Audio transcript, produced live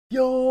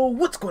Yo,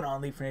 what's going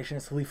on, Leaf Nation?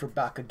 It's Leaf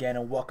back again,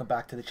 and welcome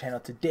back to the channel.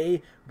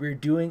 Today, we're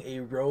doing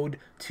a road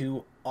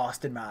to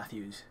Auston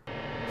Matthews.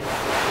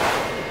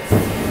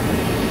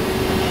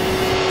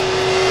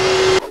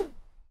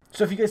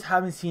 So if you guys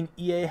haven't seen,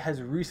 EA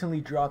has recently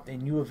dropped a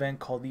new event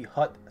called the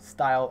Hut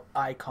Style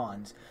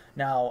Icons.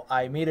 Now,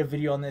 I made a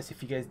video on this.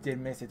 If you guys did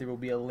miss it, there will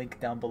be a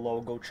link down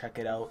below. Go check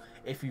it out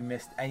if you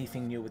missed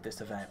anything new with this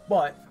event.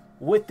 But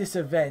with this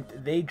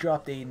event, they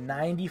dropped a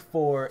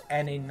 94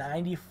 and a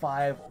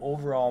 95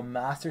 overall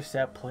Master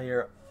Set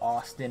player,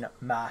 Auston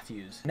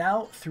Matthews.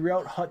 Now,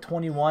 throughout Hut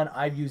 21,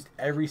 I've used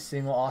every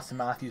single Auston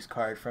Matthews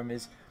card, from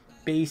his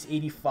base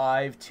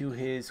 85 to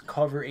his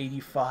cover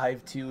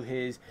 85 to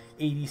his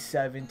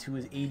 87 to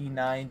his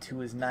 89 to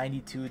his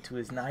 92 to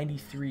his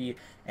 93,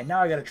 and now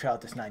I gotta try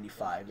out this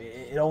 95.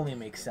 It only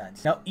makes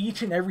sense. Now,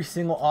 each and every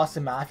single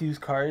Auston Matthews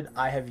card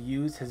I have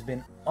used has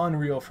been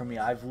unreal for me.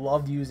 I've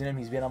loved using him.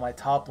 He's been on my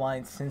top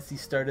line since the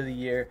start of the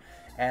year,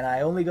 and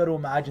I only got to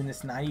imagine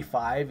this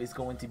 95 is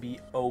going to be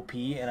OP,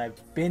 and I've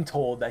been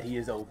told that he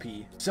is OP.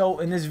 So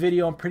in this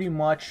video,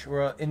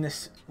 in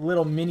this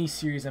little mini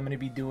series I'm going to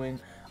be doing,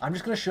 I'm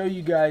just going to show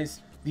you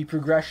guys the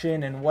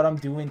progression and what I'm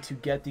doing to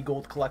get the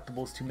gold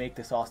collectibles to make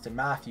this Auston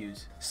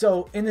Matthews.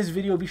 So in this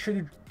video, be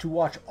sure to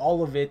watch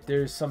all of it.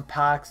 There's some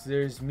packs,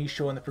 there's me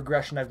showing the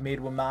progression I've made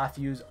with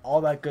Matthews. All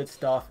that good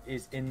stuff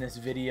is in this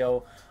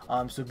video,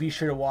 so be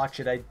sure to watch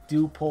it. I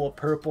do pull a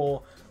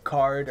purple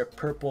card, a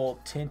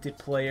purple tinted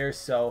player,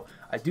 so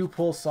I do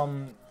pull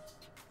some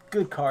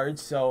good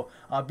cards, so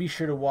be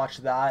sure to watch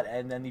that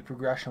and then the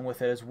progression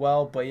with it as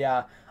well. But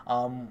yeah,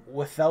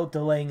 without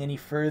delaying any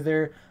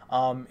further,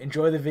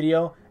 enjoy the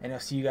video, and I'll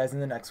see you guys in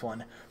the next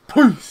one.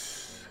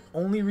 Peace!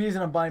 Only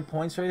reason I'm buying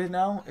points right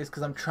now is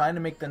because I'm trying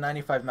to make the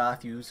 95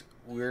 Matthews.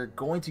 We're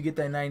going to get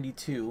that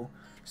 92,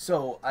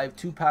 so I have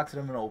two packs that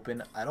I'm going to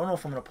open. I don't know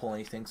if I'm going to pull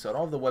anything, so I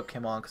don't have the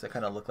webcam on because I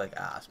kind of look like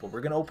ass, but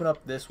we're going to open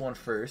up this one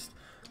first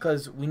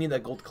because we need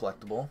that gold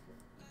collectible,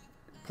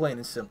 plain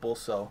and simple.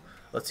 So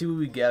let's see what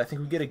we get. I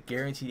think we get a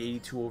guaranteed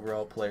 82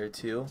 overall player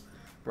too.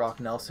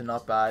 Brock Nelson,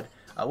 not bad.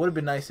 Would have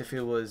been nice if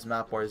it was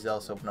Matt Barzal,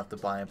 so open up to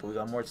buy him, but we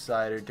got Mort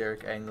Sider,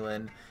 Derek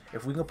Englund.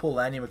 If we can pull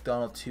Lanny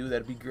McDonald too,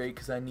 that'd be great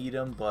because I need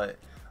him, but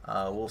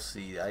we'll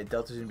see. I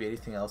doubt there's going to be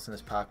anything else in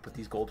this pack, but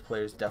these gold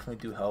players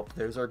definitely do help.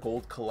 There's our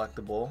gold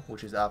collectible,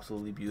 which is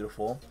absolutely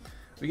beautiful.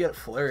 We get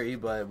Fleury,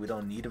 but we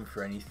don't need him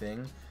for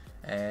anything.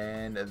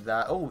 And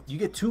that, oh, you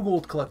get two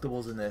gold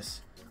collectibles in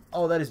this.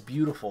 Oh, that is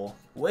beautiful.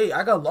 Wait,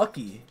 I got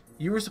lucky.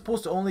 You were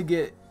supposed to only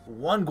get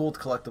one gold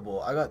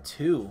collectible. I got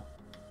two,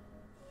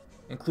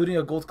 including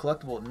a gold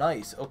collectible.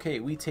 Nice. Okay,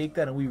 we take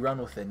that and we run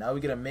with it. Now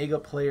we get a mega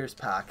players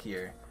pack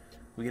here.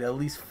 We get at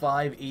least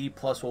 5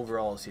 80+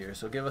 overalls here.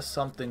 So give us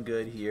something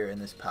good here in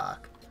this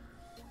pack.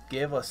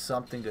 Give us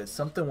something good.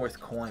 Something worth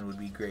coin would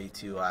be great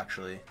too,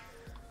 actually.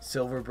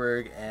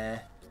 Silverberg, eh.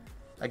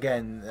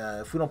 Again,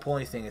 if we don't pull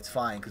anything, it's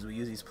fine because we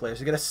use these players.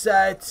 We get a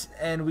set,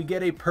 and we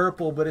get a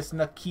purple, but it's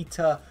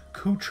Nikita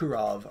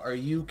Kucherov. Are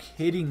you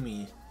kidding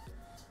me?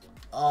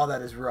 Oh,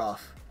 that is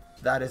rough.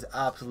 That is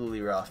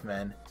absolutely rough,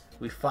 man.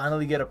 We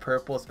finally get a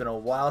purple. It's been a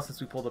while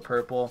since we pulled a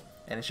purple,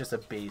 and it's just a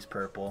base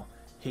purple.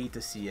 Hate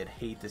to see it.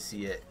 Hate to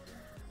see it.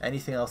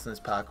 Anything else in this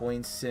pack?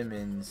 Wayne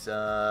Simmons,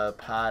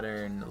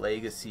 Pattern,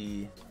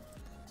 Legacy.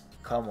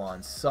 Come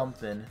on,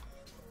 something.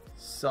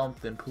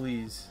 Something,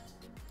 please.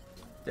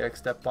 Derek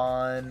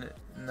Stepan.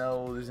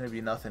 No, there's going to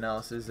be nothing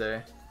else, is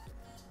there?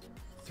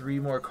 3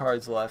 more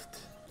cards left.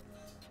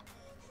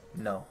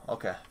 No.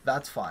 Okay,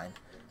 that's fine.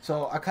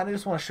 So I kind of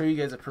just want to show you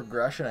guys a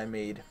progression I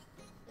made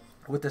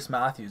with this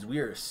Matthews. We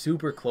are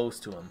super close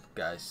to him,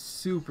 guys.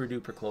 Super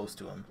duper close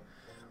to him.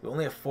 We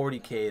only have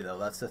 40k though.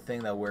 That's the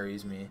thing that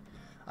worries me.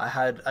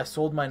 I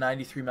sold my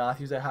 93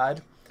 Matthews I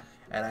had,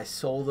 and I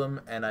sold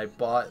them, and I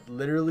bought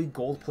literally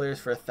gold players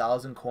for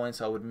 1,000 coins,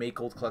 so I would make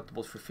gold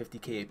collectibles for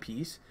 50k a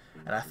piece,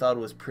 and I thought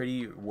it was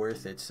pretty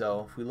worth it.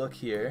 So if we look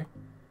here,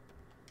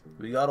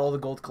 we got all the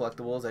gold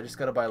collectibles. I just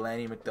gotta buy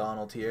Lanny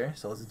McDonald here,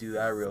 so let's do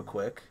that real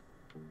quick.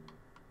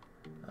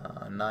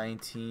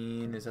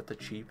 19, is that the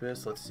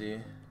cheapest? Let's see.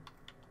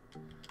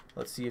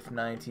 Let's see if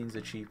 19 is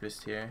the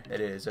cheapest here. It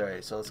is.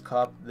 Alright, so let's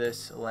cop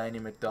this Lanny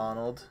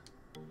McDonald.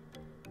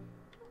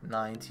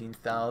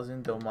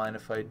 19,000. Don't mind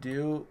if I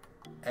do.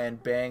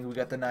 And bang, we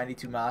got the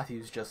 92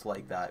 Matthews just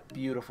like that.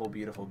 Beautiful,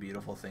 beautiful,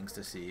 beautiful things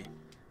to see.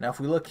 Now if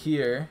we look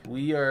here,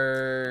 we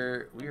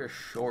are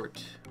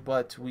short,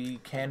 but we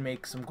can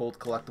make some gold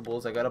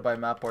collectibles. I gotta buy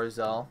Matt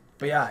Barzal.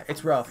 But yeah,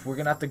 it's rough. We're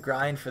gonna have to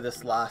grind for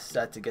this last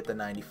set to get the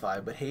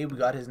 95. But hey, we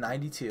got his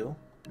 92.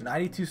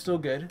 92 still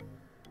good.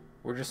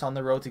 We're just on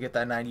the road to get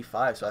that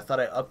 95, so I thought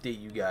I'd update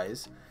you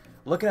guys.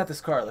 Looking at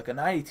this card, like a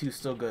 92 is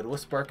still good.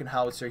 With Spark and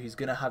Howitzer, he's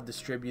going to have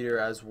Distributor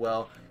as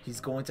well. He's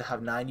going to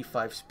have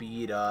 95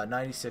 speed,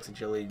 96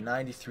 agility,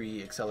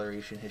 93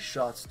 acceleration. His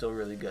shot's still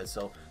really good,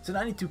 so it's a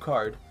 92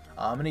 card.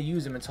 I'm going to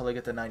use him until I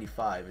get the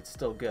 95. It's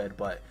still good,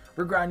 but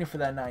we're grinding for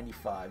that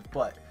 95.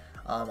 But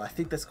I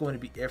think that's going to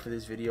be it for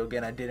this video.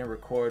 Again, I didn't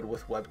record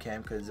with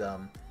webcam because,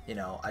 you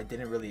know, I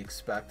didn't really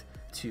expect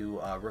to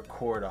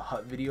record a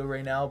hut video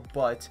right now,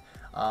 but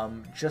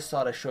just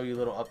thought I'd show you a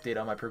little update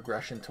on my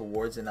progression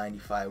towards the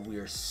 95. We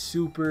are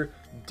super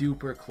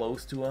duper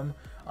close to him.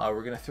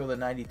 We're gonna throw the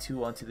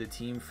 92 onto the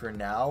team for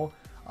now,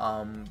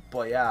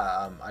 but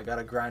yeah, I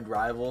gotta grind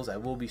rivals. I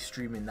will be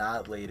streaming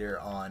that later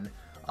on,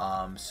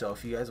 so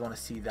if you guys want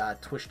to see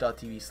that,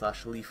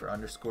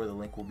 twitch.tv/leafer_, the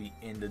link will be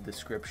in the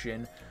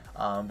description.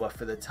 But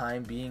for the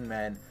time being,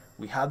 man,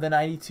 we have the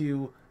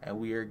 92 and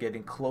we are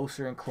getting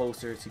closer and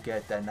closer to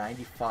get that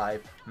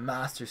 95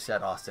 master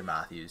set Auston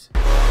Matthews.